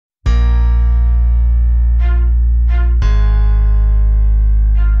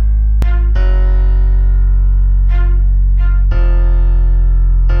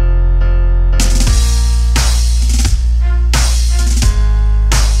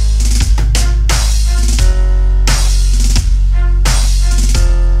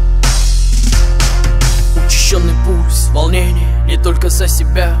за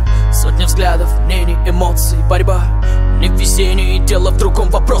себя. Сотни взглядов, мнений, эмоций, борьба. Не в весеннее дело, в другом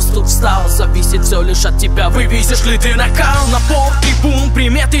вопрос тут встал. Зависит все лишь от тебя, вывезешь ли ты накал. Напор, трибун,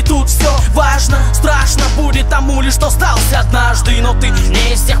 приметы, тут все важно. Страшно будет тому лишь, что сдался однажды. Но ты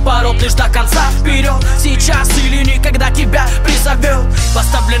не из тех пород, лишь до конца вперед. Сейчас или никогда тебя призовет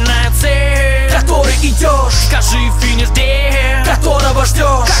поставленная цель, к которой идешь. Скажи финиш, где, которого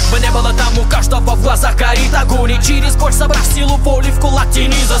ждешь. Как бы не было там, у каждого в глазах горит огонь. И через боль, собрав силу воли, в кулак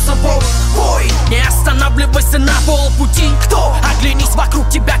тяни за собой бой. Не останавливайся на полпути. Кто? Оглянись вокруг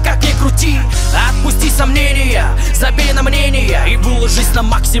тебя, как ни крути. Отпусти сомнения, забей на мнение и выложись на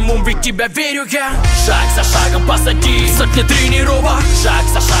максимум, ведь тебя верю я. Шаг за шагом посади, сотни тренировок. Шаг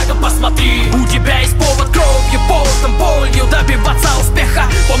за шагом посмотри, у тебя есть повод кровью, потом, болью добиваться успеха.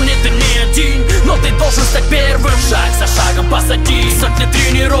 Помни, ты не один, но ты должен стать первым. Шаг за шагом посади, сотни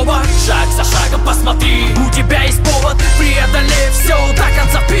тренировок. Шаг за шагом посмотри, у тебя есть повод, преодолев все, до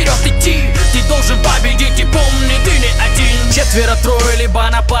конца вперед идти. Ты должен победить и помни, ты не один. Четверо, трое, либо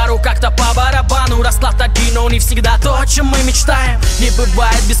на пару, как-то по барабану. Расклад один, но не всегда то, о чем мы мечтаем. Не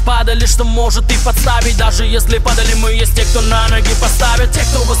бывает без падали, что может и подставить. Даже если падали мы, есть те, кто на ноги поставит. Те,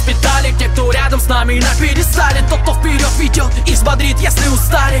 кто воспитали, те, кто рядом с нами на пьедестале. Тот, кто вперед ведет и взбодрит, если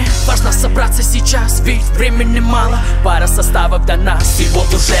устали. Важно собраться сейчас, ведь времени мало. Пара составов до нас, и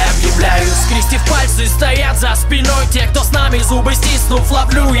вот уже объявляю. Скрестив пальцы, стоят за спиной те, кто с нами, зубы стиснув,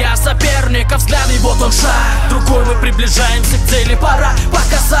 ловлю я соперника взгляд, и вот он шаг. Другой мы приближаемся к цели, пора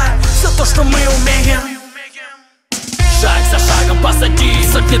показать все то, что мы умеем. Шаг за шагом посади,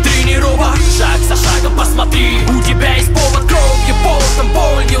 сотни тренировок. Шаг за шагом посмотри, у тебя есть повод кровью, потом,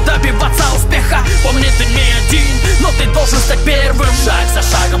 болью добиваться успеха. Помни, ты не один, но ты должен стать первым. Шаг за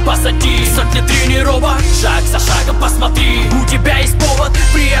шагом посади, сотни тренировок. Шаг за шагом посмотри, у тебя есть повод,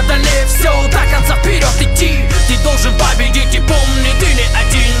 преодолев все, до конца вперед идти. Ты должен победить и помни, ты не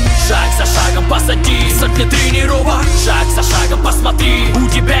один. Шаг за шагом посади, сотни тренировок. Шаг за шагом посмотри, у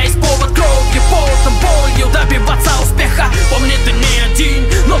тебя есть повод кровью, потом, болью добиваться успеха. Помни, ты не один,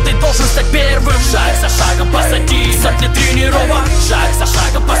 но ты должен стать первым. Шаг за шагом посади, сотни тренировок. Шаг за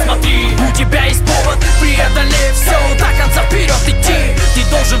шагом посмотри, у тебя есть повод, преодолев все, до конца вперед идти. Ты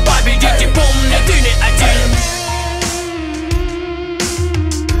должен победить и помни, ты не один.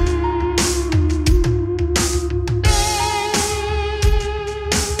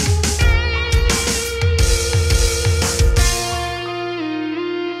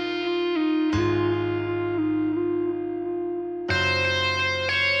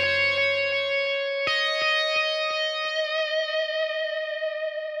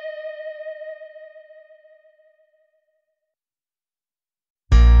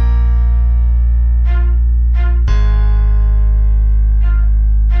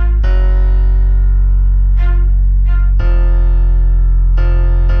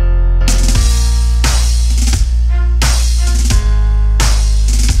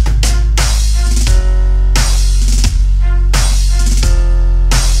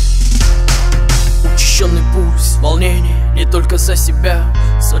 Только за себя,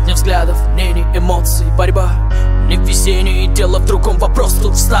 сотни взглядов, мнений, эмоций, борьба. Не в весеннее дело, в другом вопрос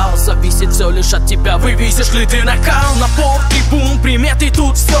тут встал. Зависит все лишь от тебя, вывезешь ли ты накал. Напор, трибун, приметы,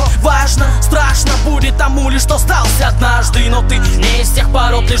 тут все важно. Страшно будет тому лишь, что сдался однажды. Но ты не из тех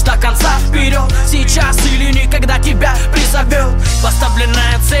пород, лишь до конца вперед. Сейчас или никогда тебя призовет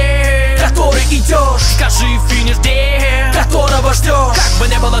поставленная цель, к которой идешь. Скажи финиш, где, которого ждешь. Как бы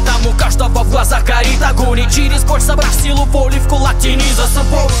не было там, у каждого в глазах горит огонь. И через боль, собрав силу воли, в кулак тяни за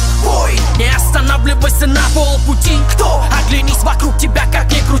собой бой. Не останавливайся на полпути. Кто? Оглянись вокруг тебя,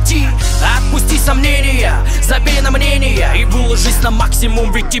 как ни крути. Отпусти сомнения, забей на мнение и выложись на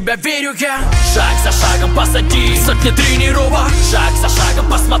максимум, ведь тебя верю я. Шаг за шагом посади, сотни тренировок. Шаг за шагом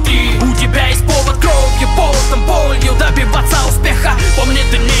посмотри, у тебя есть повод кровью, потом, болью добиваться успеха. Помни,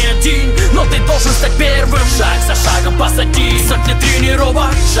 ты не один, но ты должен стать первым. Шаг за шагом посади, сотни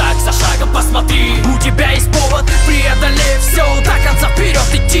тренировок. Шаг за шагом посмотри, у тебя есть повод, преодолев все, до конца вперед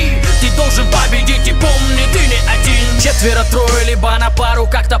идти. Ты должен победить и помни, ты не один. Четверо, трое, либо на пару,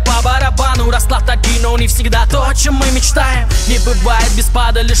 как-то по барабану. Расклад один, но не всегда то, о чем мы мечтаем. Не бывает без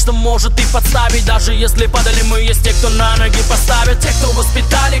падали, что может и подставить. Даже если падали мы, есть те, кто на ноги поставит. Те, кто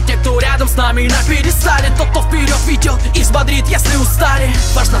воспитали, те, кто рядом с нами на пьедестале. Тот, кто вперед ведет и взбодрит, если устали.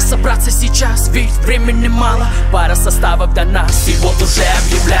 Важно собраться сейчас, ведь времени мало. Пара составов до нас, и вот уже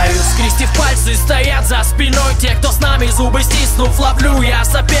объявляю. Скрестив пальцы, стоят за спиной те, кто с нами, зубы стиснув, ловлю я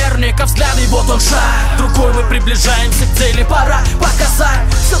соперника взгляд, и вот он шаг. Другой мы приближаемся к цели, пора показать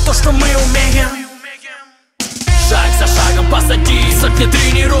все то, что мы умеем. Шаг за шагом посади сотни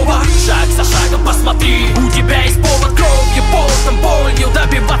тренировок. Шаг за шагом посмотри, у тебя есть повод. Кровью, потом, болью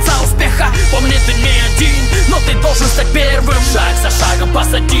добиваться успеха. Помни, ты не один, но ты должен стать первым. Шаг за шагом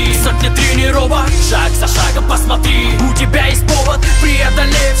посади сотни тренировок. Шаг за шагом посмотри, у тебя есть повод.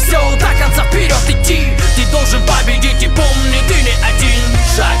 Преодолев все, до конца вперед идти. Ты должен победить и помни, ты не один.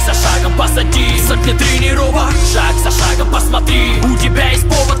 Шаг за шагом посади сотни тренировок. Шаг за шагом посмотри, у тебя есть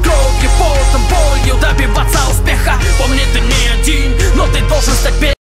повод. Кровью, потом, болью добиваться успеха. Помни, ты не один, но ты должен стать первым.